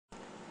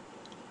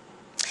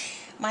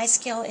My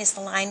skill is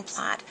the line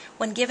plot.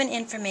 When given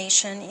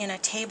information in a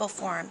table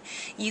form,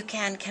 you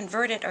can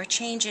convert it or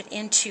change it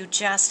into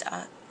just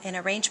an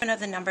arrangement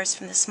of the numbers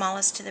from the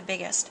smallest to the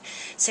biggest.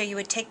 So you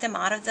would take them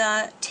out of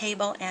the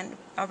table and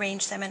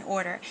arrange them in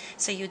order.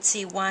 So you'd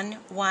see 1,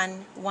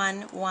 1,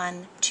 1,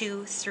 1,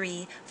 2,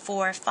 3,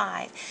 4,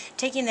 5.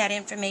 Taking that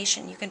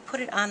information, you can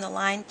put it on the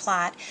line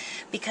plot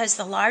because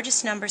the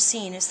largest number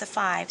seen is the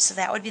 5, so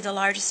that would be the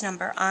largest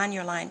number on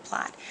your line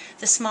plot.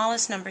 The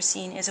smallest number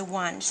seen is a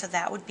 1, so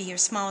that would be your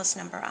smallest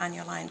number on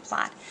your line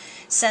plot.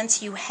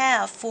 Since you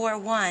have 4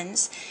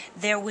 ones,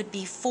 there would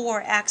be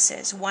 4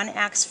 x's, 1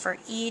 x for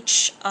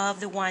each of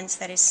the ones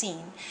that is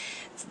seen.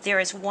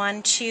 There is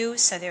 1, 2,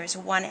 so there's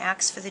 1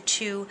 x for the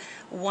 2,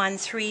 1,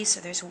 3,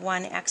 so there's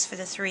 1 x for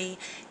the 3,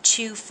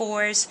 2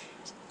 4s,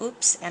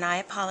 oops, and I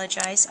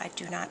apologize, I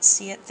do not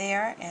see it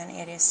there, and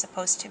it is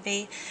supposed to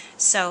be,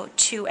 so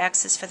 2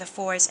 x's for the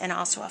 4s and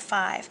also a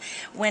 5.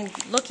 When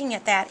looking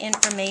at that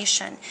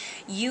information,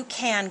 you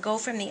can go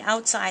from the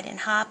outside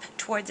and hop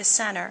toward the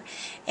center,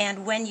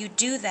 and when you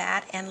do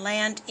that and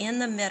land in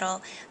the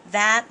middle,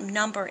 that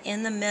number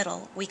in the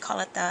middle, we call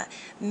it the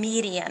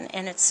median,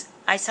 and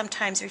I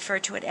sometimes refer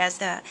to it as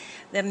the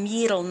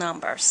middle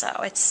number.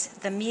 So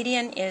the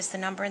median is the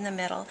number in the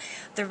middle.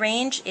 The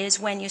range is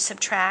when you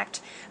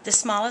subtract the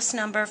smallest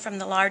number from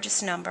the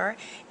largest number,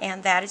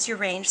 and that is your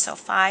range. So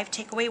 5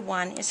 take away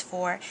 1 is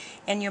 4,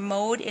 and your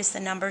mode is the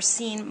number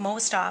seen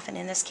most often.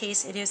 In this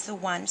case, it is the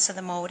 1, so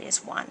the mode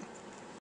is 1.